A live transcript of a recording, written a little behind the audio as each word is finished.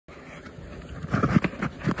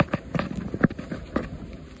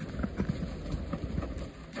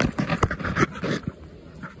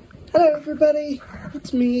everybody,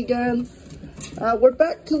 it's me again. We're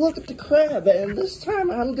back to look at the crab, and this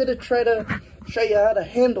time I'm going to try to show you how to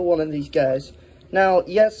handle one of these guys. Now,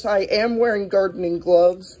 yes, I am wearing gardening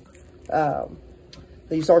gloves.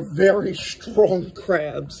 These are very strong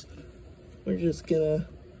crabs. We're just gonna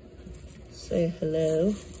say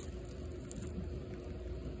hello.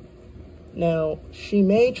 Now,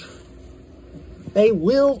 they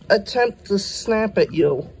will attempt to snap at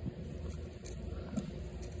you.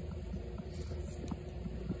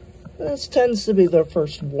 This tends to be their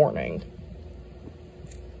first warning.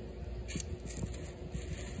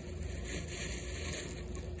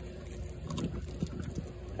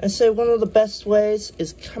 I say one of the best ways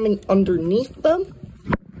is coming underneath them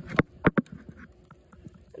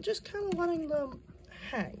and just kind of letting them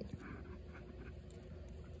hang.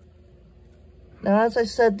 Now, as I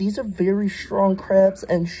said, these are very strong crabs,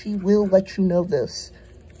 and she will let you know this.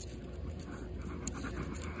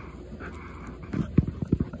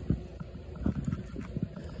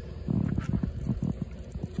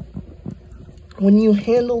 When you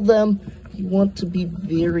handle them, you want to be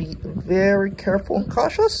very, very careful and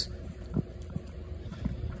cautious.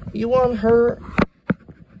 You want her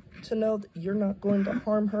to know that you're not going to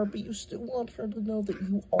harm her, but you still want her to know that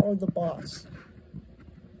you are the boss.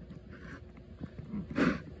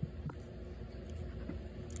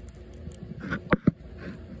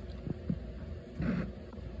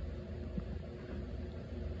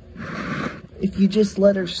 If you just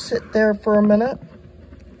let her sit there for a minute,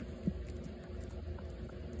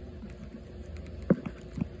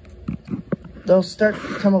 they'll start to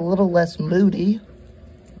become a little less moody.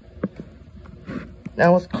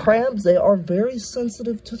 Now with crabs, they are very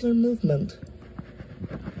sensitive to their movement.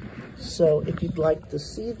 So if you'd like to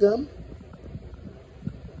see them,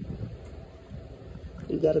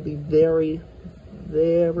 you gotta be very,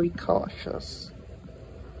 very cautious.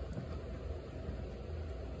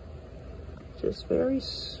 Just very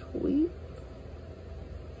sweet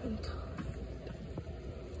and kind.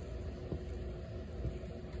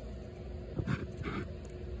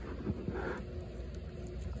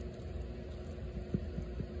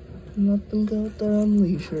 Let them go at their own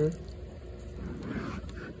leisure.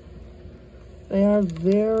 They are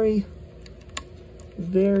very,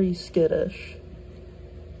 very skittish.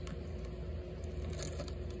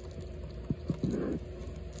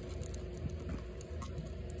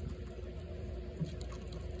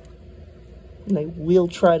 And they will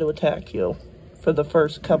try to attack you for the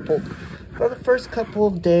first couple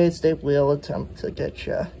of days. They will attempt to get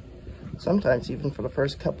you. Sometimes even for the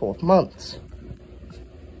first couple of months.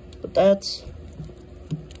 But that's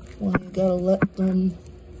why you gotta let them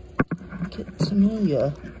get to know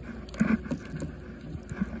you.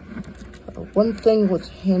 One thing with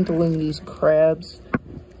handling these crabs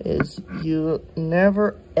is you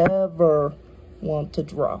never ever want to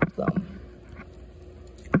drop them.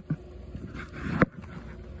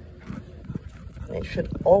 They should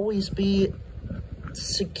always be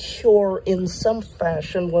secure in some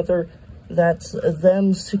fashion, whether that's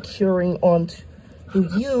them securing onto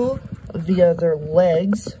you via their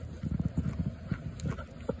legs,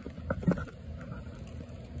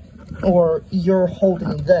 or you're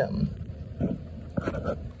holding them.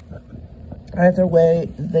 Either way,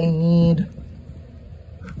 they need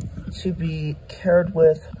to be cared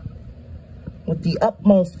with the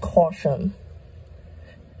utmost caution.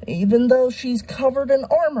 Even though she's covered in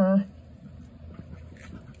armor,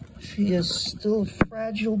 she is still a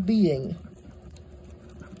fragile being.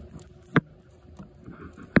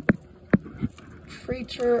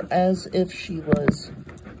 Treat her as if she was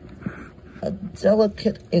a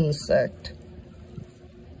delicate insect.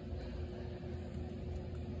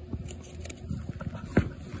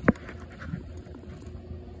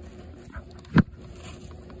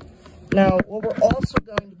 Now, what we're also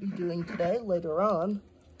going to be doing today, later on,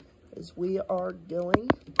 is we are going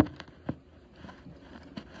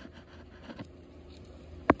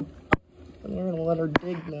and we're going to let her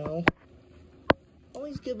dig now.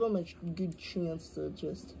 Always give them a good chance to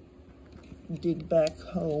just dig back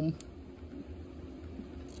home.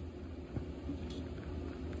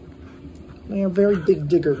 They are very big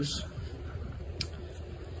diggers.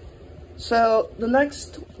 So the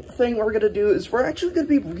next thing we're going to do is we're actually going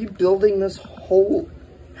to be rebuilding this whole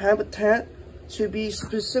habitat to be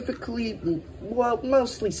specifically, well,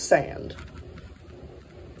 mostly sand.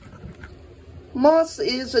 Moss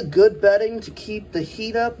is a good bedding to keep the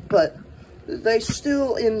heat up, but they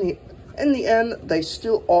still, in the end, they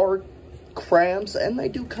still are crabs, and they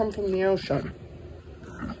do come from the ocean.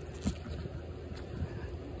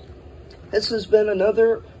 This has been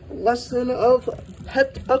another lesson of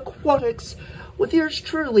pet aquatics with yours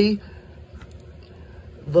truly,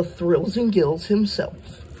 the Thrills and Gills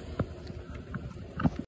himself.